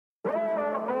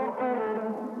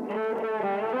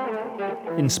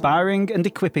inspiring and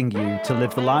equipping you to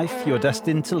live the life you're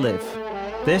destined to live.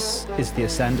 This is the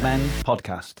Ascend Men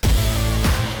podcast.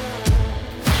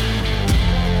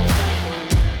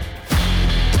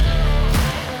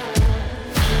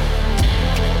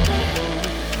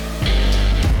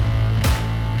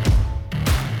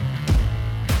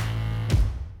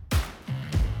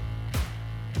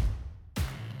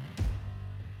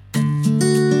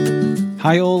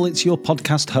 Hi all, it's your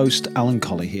podcast host Alan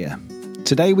Colley here.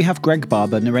 Today we have Greg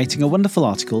Barber narrating a wonderful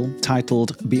article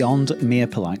titled Beyond Mere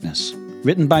Politeness,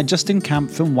 written by Justin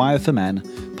Camp from Wire for Men,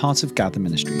 part of Gather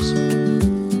Ministries.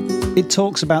 It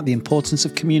talks about the importance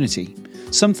of community,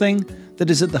 something that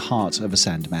is at the heart of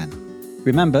Ascend Men.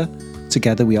 Remember,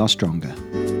 together we are stronger.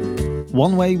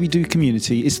 One way we do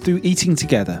community is through eating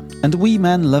together, and we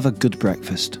men love a good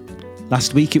breakfast.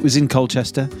 Last week it was in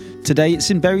Colchester, today it's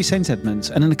in Bury St Edmunds,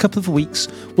 and in a couple of weeks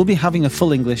we'll be having a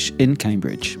full English in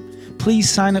Cambridge. Please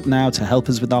sign up now to help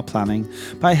us with our planning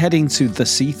by heading to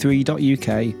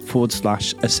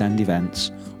thec3.uk/ascend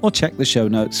events or check the show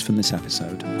notes from this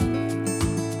episode.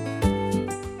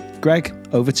 Greg,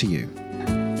 over to you.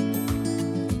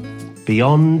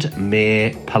 Beyond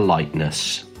mere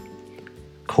politeness.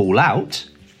 Call out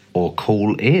or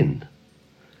call in.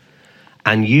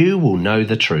 And you will know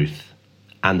the truth,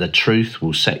 and the truth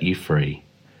will set you free.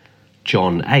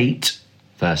 John 8,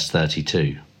 verse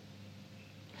 32.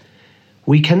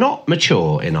 We cannot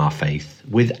mature in our faith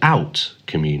without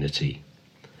community.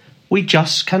 We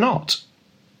just cannot.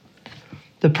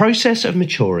 The process of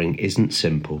maturing isn't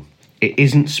simple. It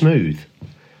isn't smooth.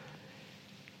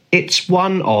 It's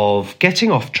one of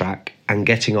getting off track and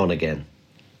getting on again.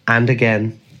 And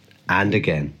again, and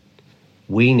again.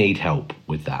 We need help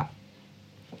with that.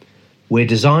 We're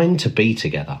designed to be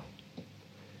together.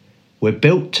 We're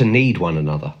built to need one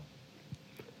another.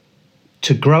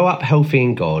 To grow up healthy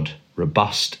in God,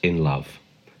 robust in love,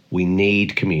 we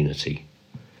need community.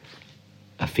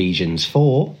 Ephesians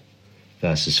 4,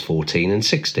 verses 14 and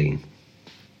 16.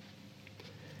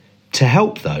 To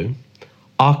help, though,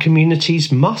 our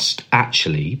communities must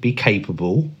actually be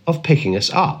capable of picking us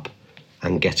up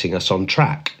and getting us on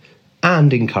track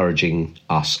and encouraging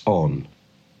us on.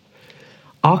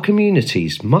 Our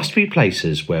communities must be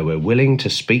places where we're willing to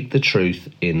speak the truth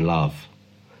in love.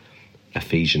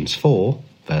 Ephesians 4,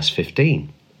 verse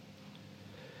 15.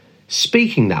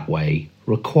 Speaking that way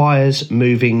requires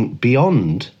moving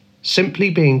beyond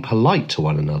simply being polite to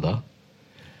one another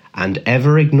and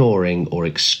ever ignoring or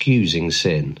excusing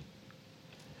sin.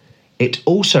 It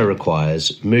also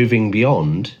requires moving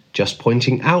beyond just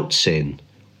pointing out sin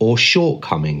or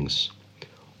shortcomings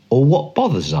or what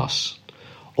bothers us,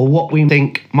 or what we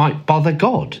think might bother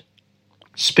God.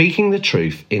 Speaking the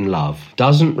truth in love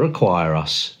doesn't require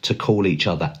us to call each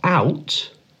other out.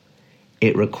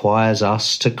 It requires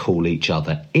us to call each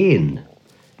other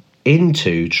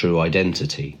into true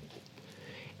identity.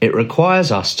 It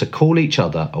requires us to call each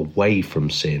other away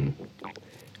from sin.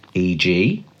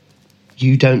 E.g.,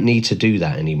 you don't need to do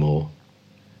that anymore.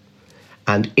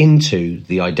 And into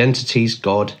the identities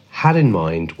God had in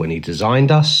mind when He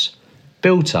designed us,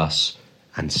 built us,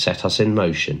 and set us in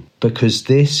motion, because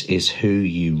this is who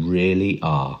you really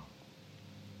are.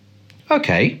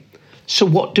 Okay, so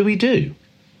what do we do?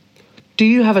 Do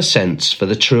you have a sense for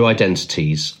the true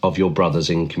identities of your brothers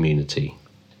in community?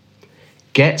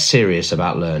 Get serious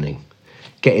about learning.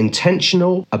 Get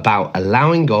intentional about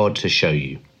allowing God to show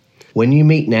you. When you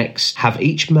meet next, have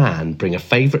each man bring a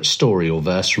favourite story or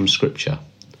verse from Scripture.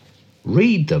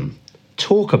 Read them.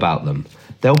 Talk about them.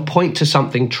 They'll point to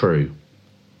something true.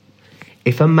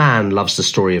 If a man loves the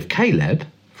story of Caleb,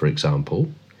 for example,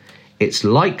 it's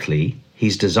likely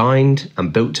he's designed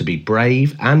and built to be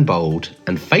brave and bold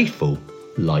and faithful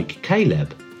like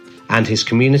Caleb, and his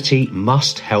community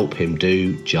must help him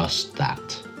do just that.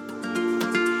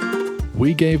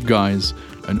 We gave guys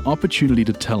an opportunity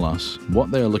to tell us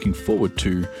what they are looking forward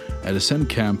to at Ascend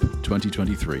Camp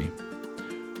 2023,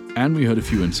 and we heard a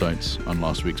few insights on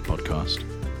last week's podcast.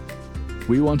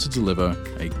 We want to deliver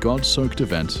a God-soaked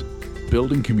event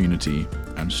building community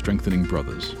and strengthening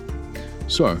brothers.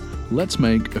 So, let's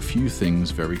make a few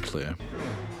things very clear.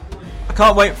 I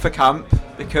can't wait for camp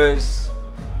because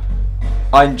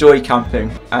I enjoy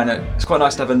camping, and it's quite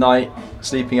nice to have a night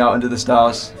sleeping out under the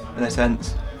stars in a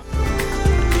tent.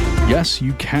 Yes,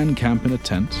 you can camp in a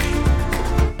tent,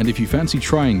 and if you fancy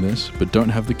trying this but don't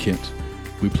have the kit,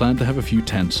 we plan to have a few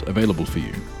tents available for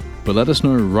you. But let us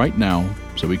know right now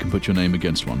so we can put your name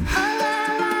against one.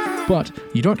 But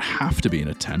you don't have to be in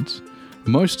a tent.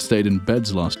 Most stayed in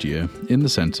beds last year, in the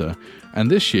centre, and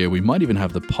this year we might even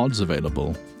have the pods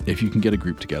available if you can get a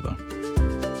group together.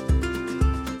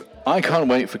 I can't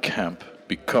wait for camp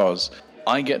because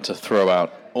I get to throw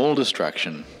out all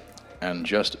distraction and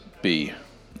just be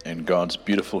in God's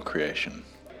beautiful creation.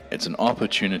 It's an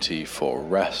opportunity for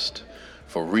rest,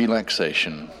 for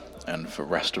relaxation, and for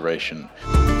restoration.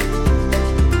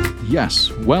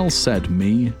 Yes, well said,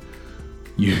 me.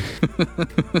 You.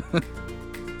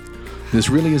 This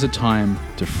really is a time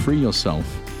to free yourself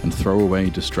and throw away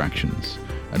distractions.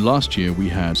 And last year we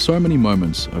had so many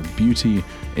moments of beauty,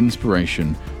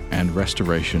 inspiration, and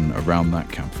restoration around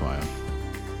that campfire.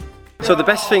 So the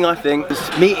best thing, I think, is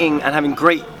meeting and having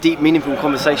great, deep, meaningful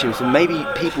conversations with maybe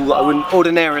people that I wouldn't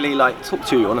ordinarily talk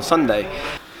to on a Sunday.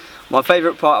 My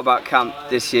favourite part about camp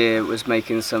this year was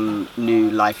making some new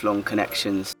lifelong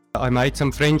connections. I made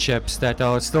some friendships that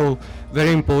are still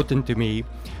very important to me.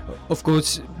 Of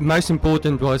course, most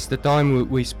important was the time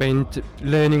we spent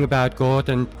learning about God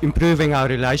and improving our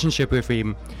relationship with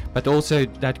Him. But also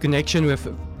that connection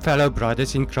with fellow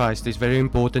brothers in Christ is very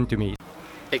important to me.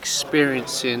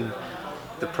 Experiencing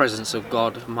the presence of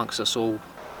God amongst us all.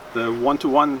 The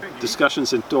one-to-one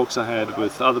discussions and talks I had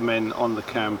with other men on the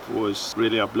camp was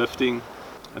really uplifting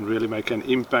and really make an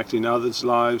impact in others'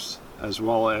 lives as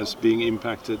well as being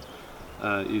impacted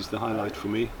is the highlight for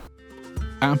me.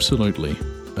 Absolutely.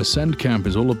 Ascend Camp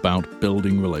is all about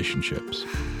building relationships.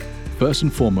 First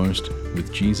and foremost,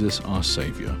 with Jesus our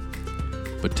Saviour.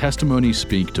 But testimonies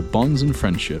speak to bonds and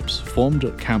friendships formed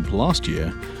at camp last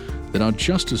year that are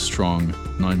just as strong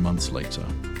 9 months later.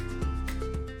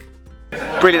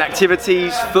 Brilliant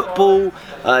activities, football,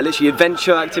 literally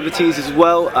adventure activities as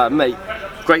well. Mate,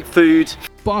 great food.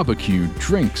 Barbecue,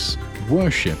 drinks,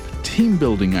 worship, team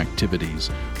building activities,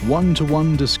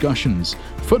 one-to-one discussions,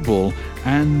 football,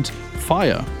 and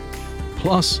fire.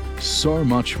 Plus, so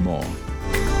much more.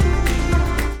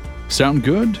 Sound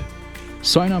good?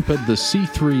 Sign up at the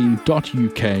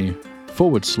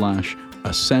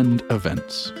c3.uk/Ascend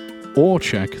events or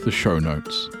check the show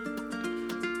notes.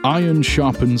 Iron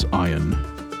sharpens iron.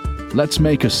 Let's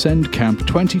make Ascend Camp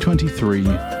 2023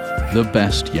 the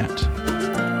best yet.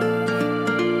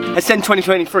 Ascend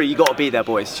 2023, you got to be there,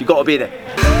 boys. You got to be there.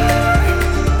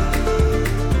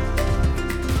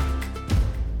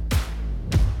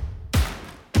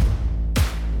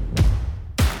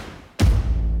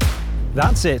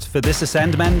 That's it for this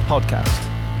Ascend Men podcast.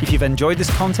 If you've enjoyed this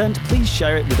content, please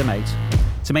share it with a mate.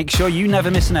 To make sure you never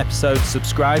miss an episode,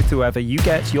 subscribe to wherever you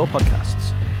get your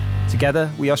podcasts. Together,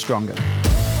 we are stronger.